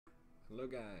Hello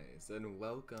guys, and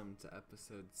welcome to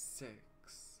episode 6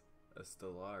 of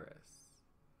Stellaris.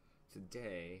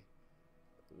 Today,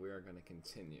 we are going to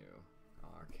continue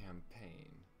our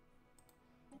campaign.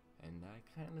 And I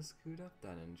kind of screwed up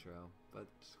that intro, but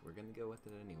we're going to go with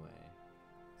it anyway.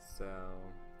 So,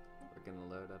 we're going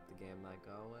to load up the game like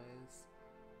always.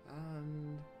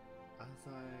 And, as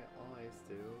I always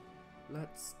do,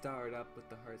 let's start up with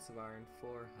the Hearts of Iron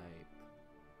 4 hype.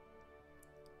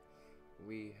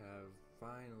 We have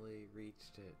finally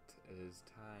reached it. It is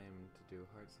time to do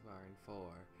Hearts of Iron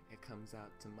 4. It comes out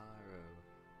tomorrow,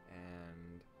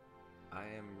 and I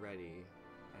am ready.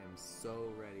 I am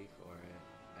so ready for it,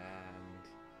 and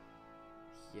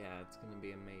yeah, it's gonna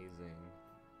be amazing.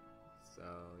 So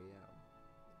yeah,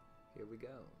 here we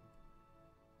go.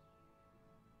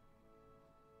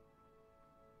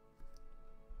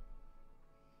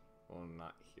 Well,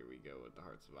 not here we go with the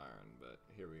Hearts of Iron, but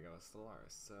here we go with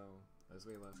Stellaris. So, as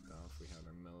we left off, we had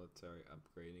our military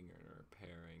upgrading and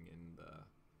repairing in the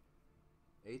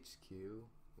HQ,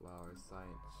 while our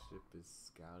science ship is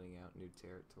scouting out new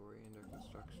territory and our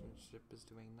construction ship is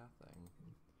doing nothing.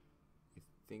 I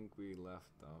think we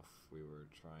left off, we were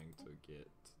trying to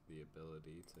get the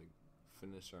ability to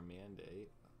finish our mandate.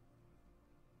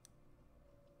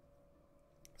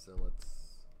 So let's...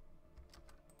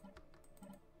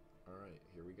 Alright,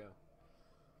 here we go.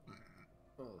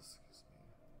 Oh, excuse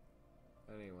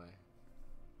me. Anyway.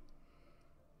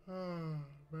 Oh,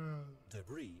 man.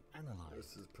 Debris analyzed.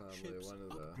 This is probably Ships one of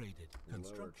the upgraded. lower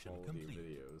Construction quality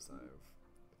complete. videos I've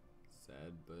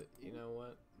said, but you know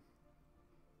what?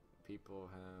 People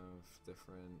have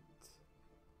different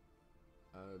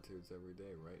attitudes every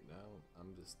day. Right now,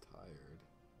 I'm just tired.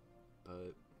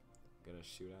 But I'm gonna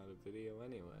shoot out a video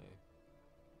anyway.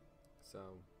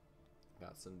 So,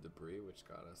 got some debris, which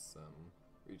got us some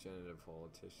regenerative whole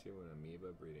tissue and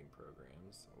amoeba breeding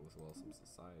programs, as well as some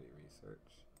society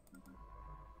research.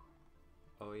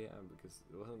 Oh yeah, because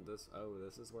it wasn't this. Oh,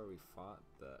 this is where we fought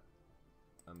the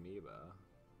amoeba.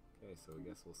 Okay, so I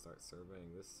guess we'll start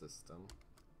surveying this system.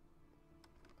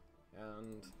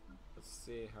 And let's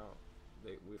see how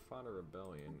we fought a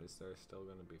rebellion. Is there still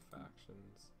going to be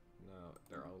factions? No,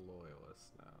 they're all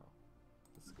loyalists now.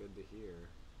 It's good to hear.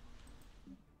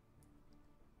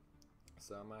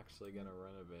 So I'm actually gonna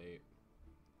renovate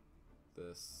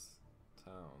this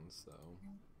town, so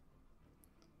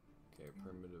okay,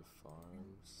 primitive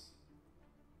farms.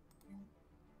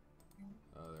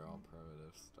 Oh, they're all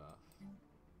primitive stuff.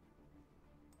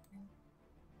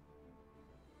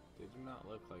 They do not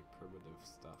look like primitive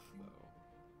stuff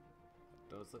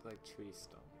though. Those look like tree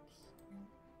stumps.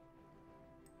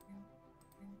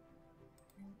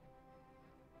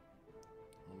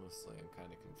 Honestly, I'm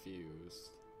kinda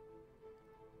confused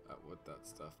at what that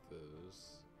stuff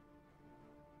is.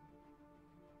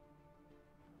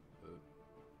 But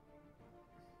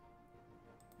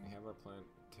we have our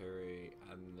planetary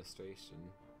administration.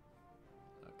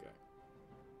 Okay.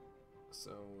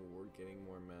 So we're getting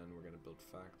more men. We're gonna build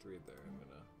factory there. I'm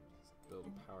gonna build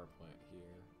a power plant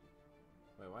here.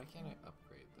 Wait, why can't I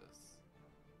upgrade this?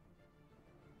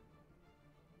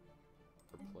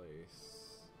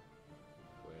 Replace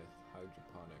with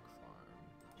hydroponic farm.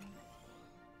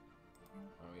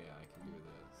 Oh yeah, I can do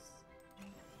this.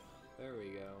 There we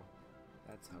go.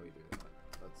 That's how we do that.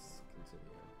 Let's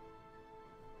continue.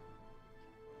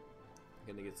 I'm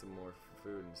gonna get some more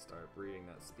food and start breeding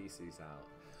that species out.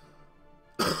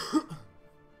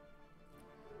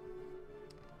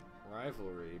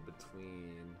 Rivalry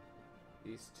between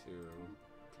these two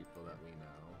people that we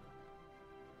know.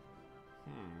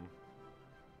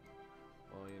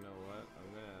 Well, you know what?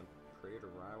 I'm gonna create a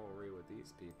rivalry with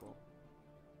these people.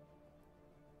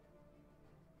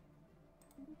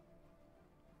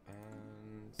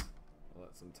 And we'll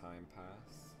let some time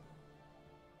pass.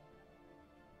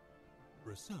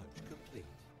 Research complete.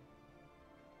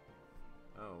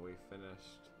 Oh, we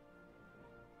finished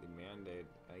the mandate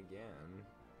again.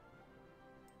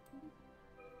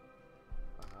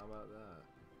 How about that?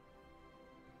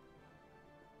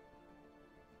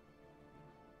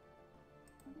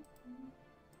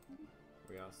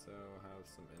 We also have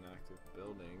some inactive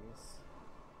buildings.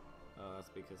 Oh,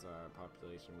 that's because our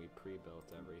population, we pre-built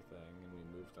everything and we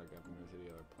moved our governor to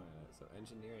the other planet. So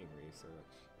engineering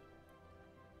research.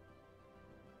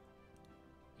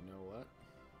 You know what?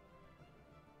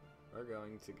 We're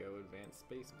going to go advanced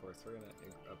spaceports. We're going to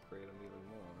upgrade them even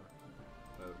more.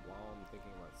 But while I'm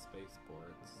thinking about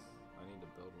spaceports, I need to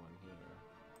build one here.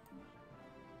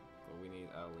 But we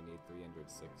need 360.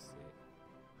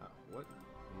 What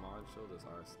module does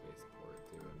our spaceport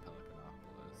do in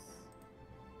Pelicanopolis?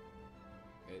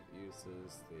 It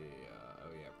uses the,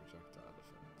 oh yeah, projectile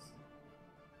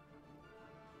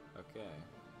Okay.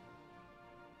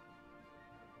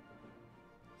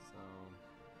 So,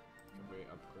 can we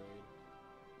upgrade?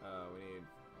 We need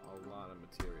a lot of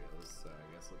materials, so I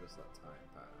guess we'll just let time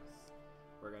pass.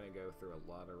 We're gonna go through a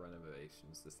lot of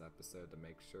renovations this episode to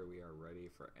make sure we are ready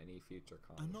for any future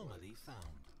conflicts. Anomaly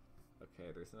found.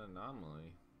 Okay, there's an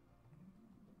anomaly.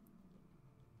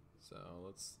 So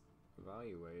let's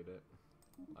evaluate it.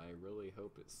 I really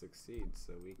hope it succeeds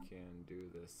so we can do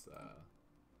this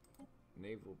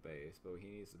naval base, but he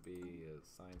needs to be a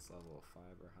science level of 5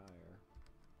 or higher.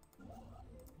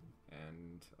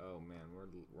 And oh man, we're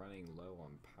running low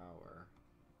on power,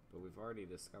 but we've already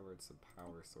discovered some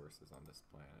power sources on this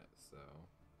planet, so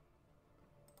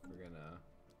we're gonna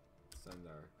send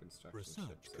our construction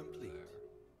ships over there.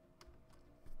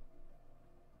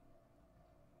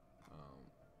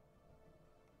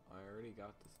 I already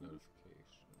got this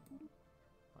notification.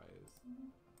 Why is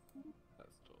that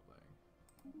still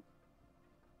there?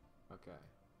 Okay.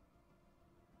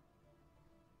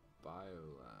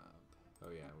 Biolab.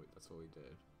 Oh yeah, that's what we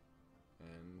did.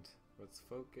 And let's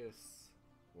focus.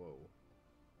 Whoa.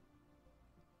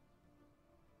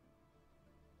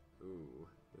 Ooh,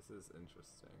 this is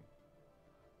interesting.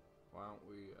 Why don't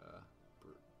we,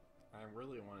 I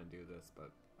really want to do this, but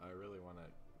I really want to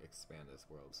expand this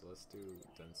world, so let's do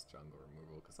dense jungle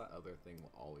removal, because that other thing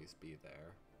will always be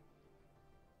there.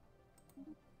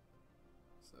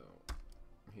 So,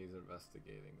 he's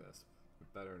investigating this.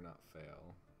 It better not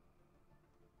fail.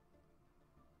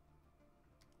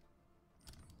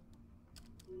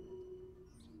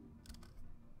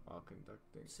 While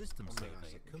conducting System oh my gosh,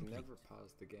 survey I can complete. never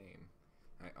pause the game.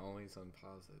 I always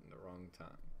unpause it in the wrong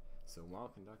time. So while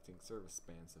conducting service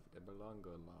spans of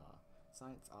Ibelongo Law,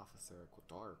 Science Officer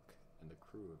Quartark and the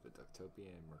crew of the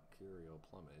Ductopian Mercurial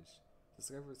Plumage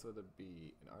discovers what would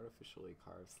be an artificially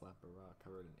carved slab of rock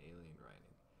covered in alien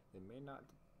writing.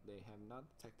 They have not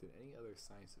detected any other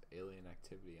signs of alien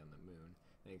activity on the moon,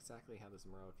 and exactly how this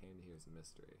mural came to here is a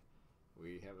mystery.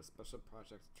 We have a special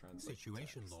project to translate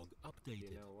Situation the text. log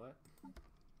updated. You know what?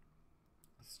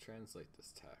 Let's translate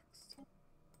this text.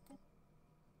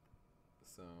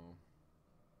 So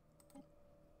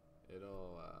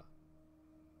it'll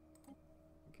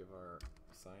give our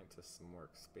scientists some more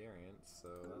experience, so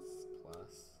that's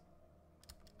plus.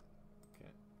 Okay,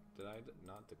 did I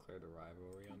not declare the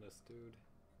rivalry on this dude?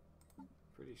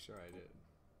 Pretty sure I did.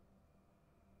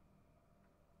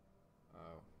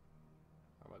 Oh,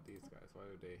 how about these guys? Why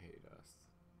do they hate us?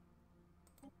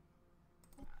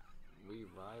 We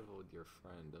rivaled your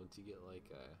friend. Don't you get like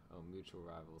a mutual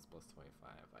rivals plus 25?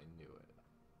 I knew it.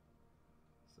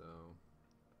 So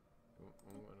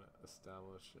I'm gonna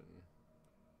establish an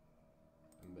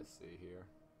embassy here,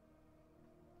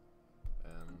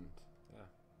 and yeah,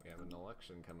 we have an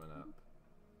election coming up.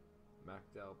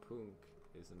 Macdal Punk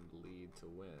is in the lead to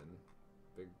win,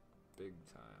 big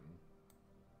time.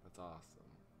 That's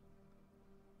awesome,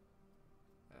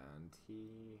 and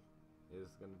he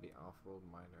is going to be off-world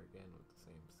miner again with the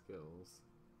same skills.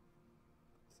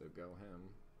 So go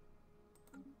him.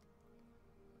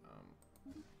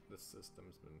 This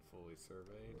system's been fully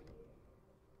surveyed.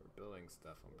 We're building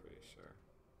stuff, I'm pretty sure.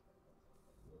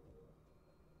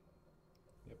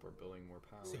 Yep, we're building more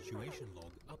power. Situation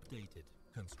log updated.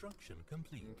 Construction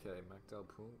complete. Okay, Macdal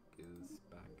Punk is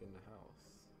back in the house.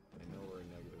 I know we're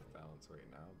in negative balance right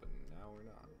now, but now we're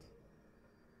not.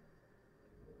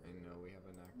 I know we have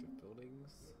inactive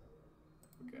buildings.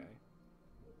 Okay.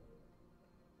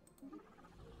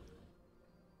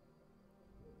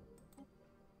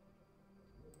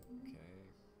 Okay.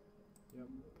 Yep.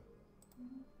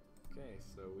 Okay,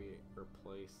 so we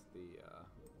replace the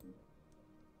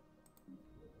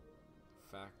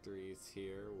factories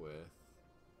here with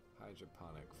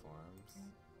hydroponic farms.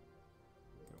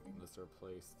 Let's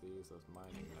replace these as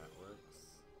mining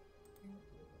networks.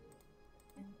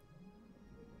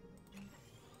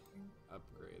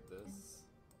 Upgrade this.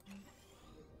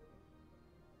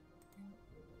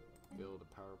 Build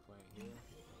a power plant here.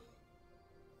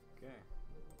 Okay.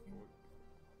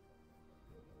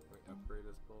 Wait, upgrade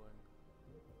this building.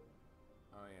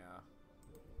 Oh yeah.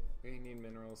 We need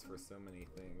minerals for so many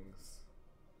things.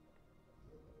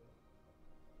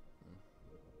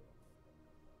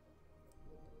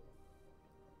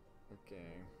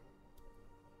 Okay.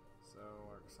 So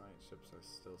our science ships are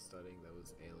still studying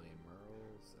those alien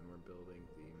minerals, and we're building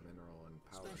the mineral and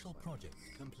power Special plants. project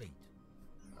complete.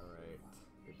 Alright,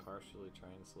 we partially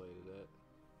translated it.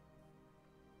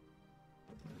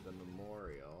 The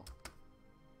memorial.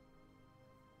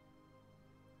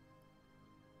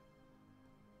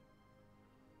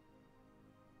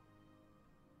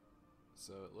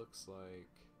 So it looks like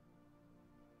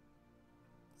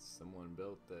Someone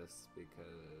built this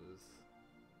because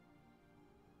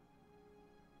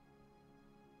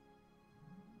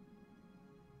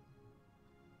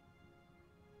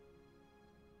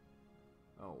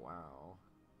oh wow.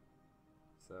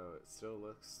 So it still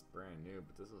looks brand new,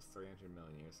 but this was 300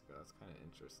 million years ago. That's kind of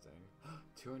interesting.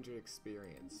 200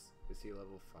 experience. Is he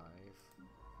level 5?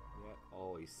 Yeah.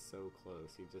 Oh, he's so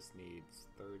close. He just needs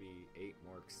 38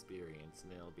 more experience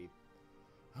and it'll be...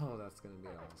 Oh, that's gonna be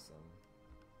awesome.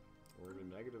 We're at a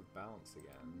negative balance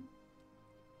again.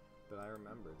 But I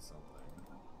remembered something.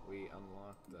 We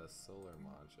unlocked the solar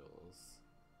modules.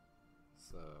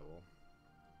 So,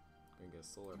 we can get a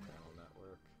solar panel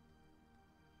network.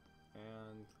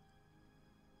 And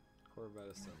Corvette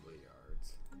assembly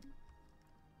yards.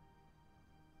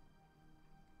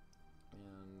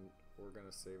 And we're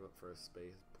gonna save up for a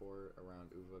spaceport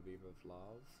around Uva Viva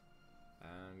Vlav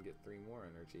and get 3 more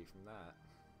energy from that.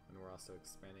 And we're also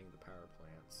expanding the power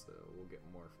plant, so we'll get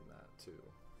more from that too.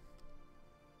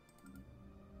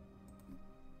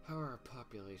 How are our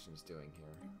populations doing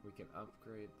here? We can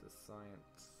upgrade the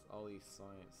science, all these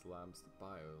science labs to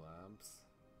bio labs.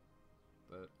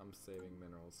 But I'm saving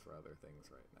minerals for other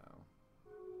things right now.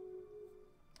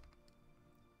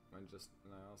 And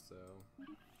I also...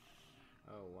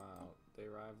 Oh wow, they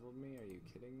rivaled me? Are you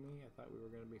kidding me? I thought we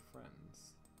were gonna be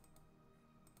friends.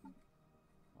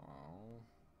 Aww.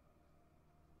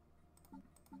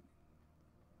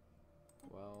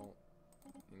 Well,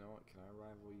 you know what, can I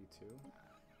rival you too?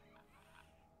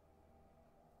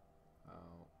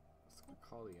 Oh, let's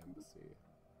call the embassy.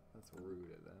 That's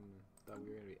rude of them. Thought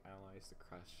we were going to be allies to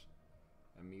crush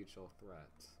a mutual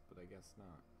threat, but I guess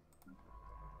not.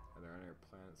 Are there any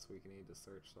planets we can need to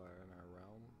search that are in our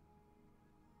realm?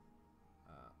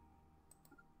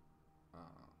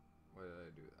 Why did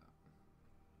I do that?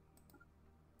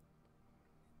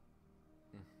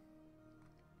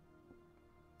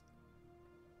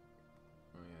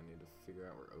 Oh yeah, I need to figure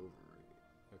out where Overy.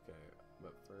 Okay,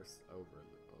 but first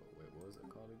Overly. Oh wait, what was it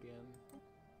called again?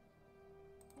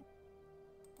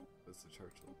 That's the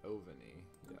church of Ovany,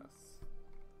 yes.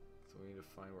 So we need to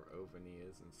find where Ovany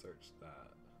is and search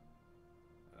that.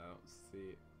 I don't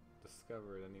see it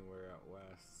discovered anywhere out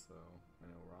west, so I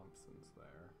know Rompson's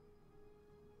there.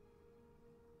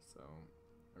 So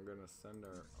I'm gonna send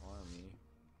our army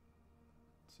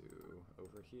to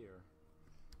over here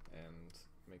and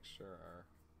make sure our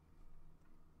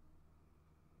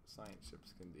science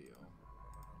ships can deal.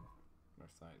 Our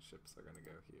science ships are gonna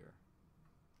go here.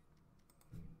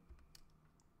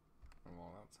 And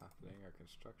while that's happening, our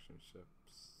construction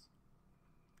ships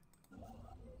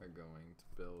are going to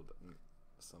build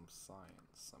some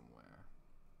science somewhere.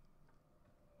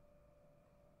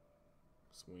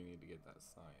 So we need to get that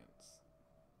science.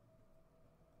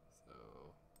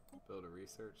 So, build a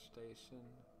research station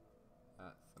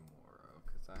at Thamoro,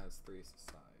 because that has 3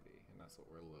 society, and that's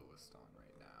what we're lowest on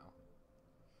right now.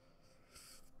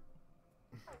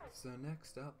 So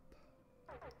next up,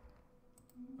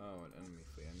 oh, an enemy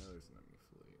fleet. I know there's an enemy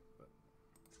fleet, but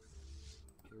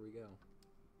here we go.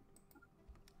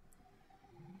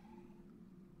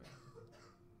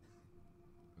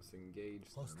 Let's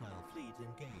engage them. Hostile fleet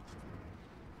engaged.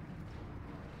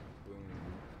 Boom.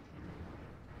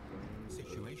 Boom.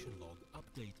 Situation log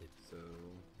updated. So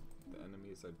the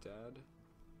enemies are dead,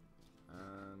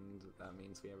 and that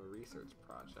means we have a research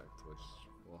project, which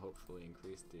will hopefully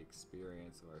increase the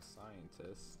experience of our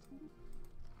scientists.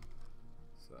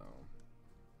 So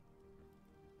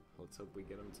let's hope we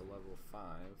get them to level 5,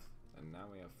 and now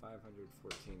we have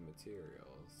 514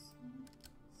 materials.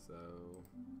 So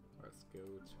let's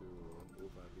go to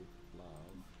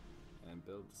Uvaviplav and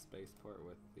build the spaceport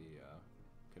with the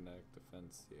kinetic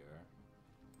defense here.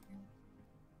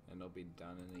 And it'll be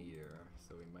done in a year,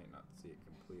 so we might not see it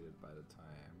completed by the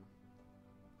time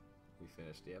we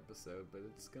finish the episode, but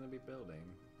it's gonna be building,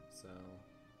 so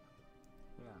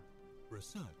yeah.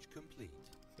 Research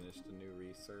complete. Finished a new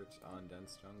research on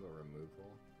dense jungle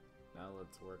removal. Now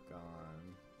let's work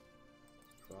on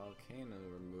volcano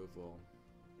removal.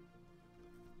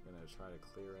 I'm gonna try to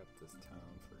clear up this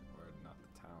town for, or not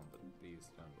the town, but these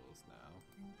jungles now.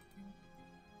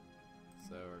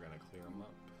 So we're gonna clear them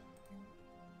up.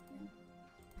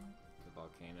 The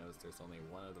volcanoes, there's only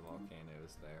one of the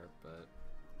volcanoes there, but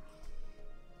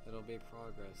it'll be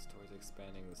progress towards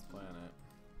expanding this planet.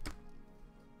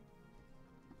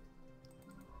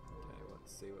 Okay,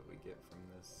 let's see what we get from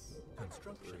this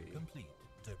Construction debris. complete.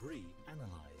 Debris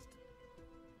analyzed.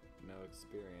 No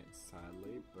experience,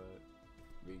 sadly, but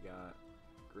we got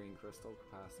green crystal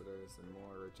capacitors and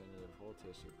more regenerative whole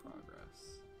tissue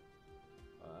progress.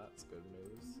 Well, that's good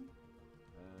news.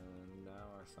 And now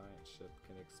our science ship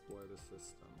can explore the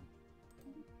system.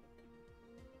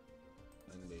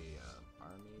 And the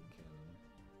army can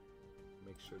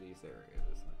make sure these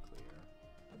areas are clear.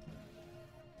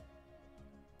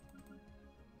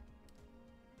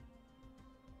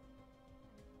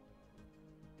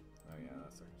 Oh yeah,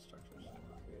 that's our construction ship.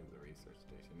 Created the research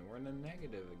station. We're in the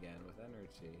negative again with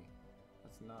energy.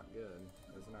 That's not good.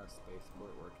 Isn't our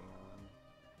spaceport working on?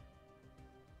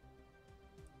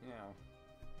 Yeah.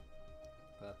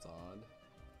 That's odd.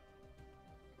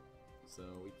 So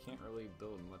we can't really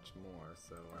build much more,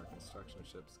 so our construction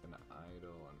ship's gonna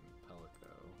idle and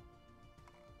Pelico.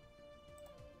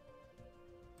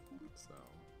 So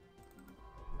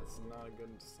that's not a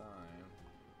good sign,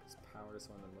 because power is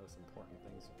one of the most important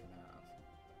things you can have.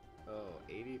 Oh,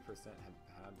 80%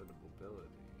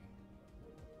 habitability.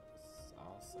 That's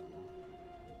awesome.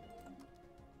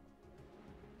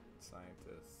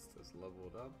 Scientist has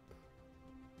leveled up.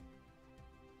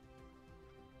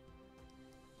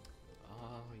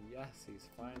 Oh yes, he's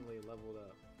finally leveled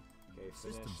up. Okay,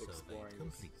 finish exploring the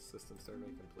system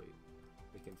survey complete.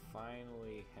 We can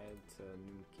finally head to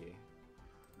Nuki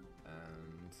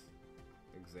and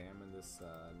examine this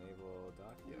naval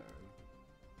dockyard.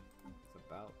 It's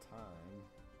about time.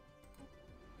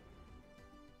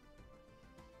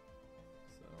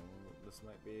 So this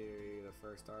might be the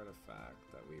first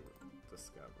artifact that we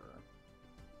discover.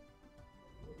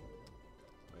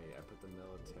 Wait, I put the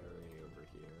military over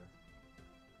here.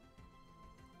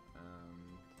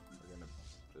 We're gonna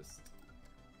just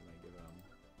give them.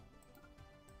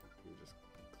 You just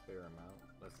clear them out.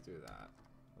 Let's do that.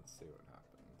 Let's see what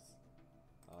happens.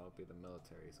 It'll be the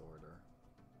military's order.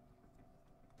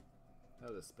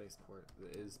 Oh, the spaceport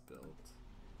is built,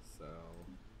 so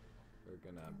we're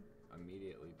gonna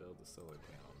immediately build the solar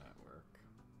panel network.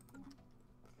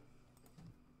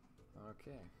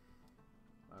 Okay.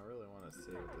 I really want to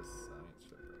see what this science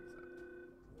ship brings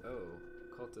up. Oh,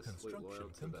 cultist fleet loyal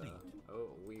to the...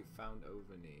 Oh, we found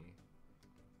Ovani.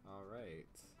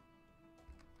 Alright.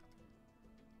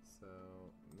 So,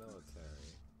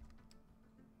 military.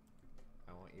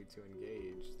 I want you to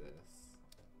engage this.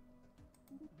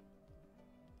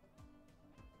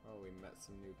 Oh, we met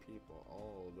some new people.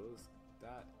 Oh,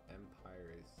 that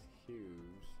empire is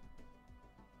huge.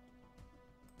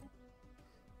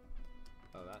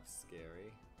 Oh, that's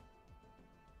scary.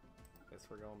 Guess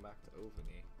we're going back to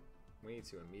Ovani. We need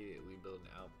to immediately build an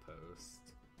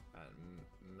outpost at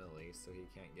Millie so he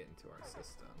can't get into our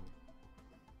system.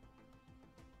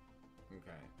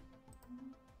 Okay.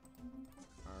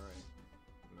 Alright.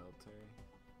 Military.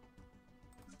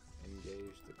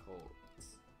 Engage the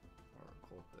cults. Or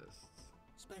cultists.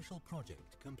 Special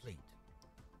project complete.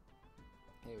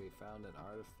 Hey, we found an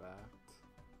artifact.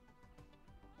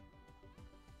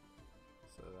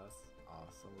 So that's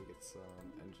awesome. We get some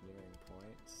engineering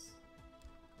points.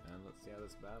 And let's see how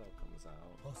this battle comes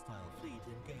out. Hostile fleet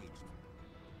engaged.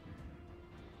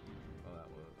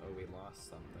 Oh, we lost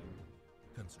something.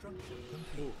 Construction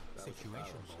complete. Ooh,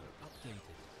 Situation log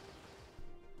updated.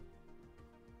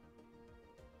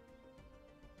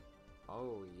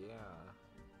 Oh yeah,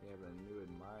 we have a new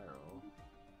admiral.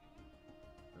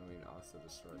 And we also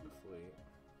destroyed the fleet.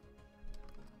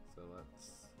 So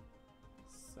let's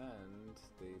send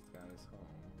these guys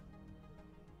home.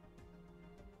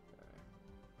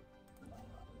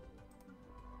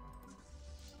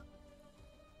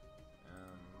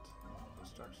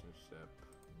 Construction ship,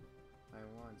 I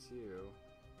want you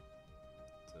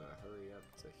to hurry up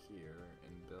to here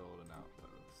and build an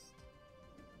outpost.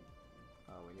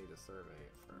 Oh, we need to survey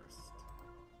it first.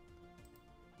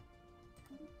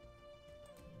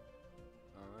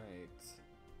 Alright,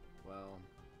 well,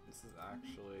 this is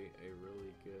actually a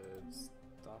really good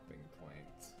stopping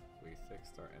point. We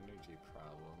fixed our energy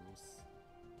problems,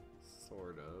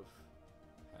 sort of.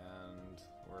 And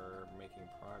we're making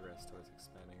progress towards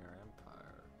expanding our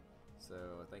empire.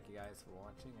 So thank you guys for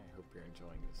watching. I hope you're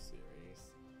enjoying this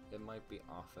series. It might be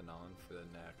off and on for the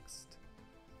next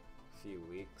few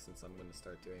weeks since I'm going to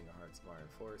start doing a Hearts of Iron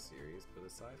 4 series, but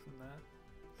aside from that,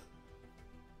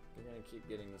 you're going to keep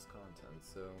getting this content.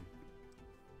 So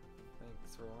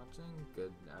thanks for watching.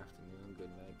 Good afternoon,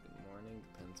 good night, good morning,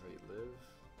 depends where you live.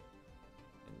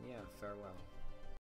 And yeah, farewell.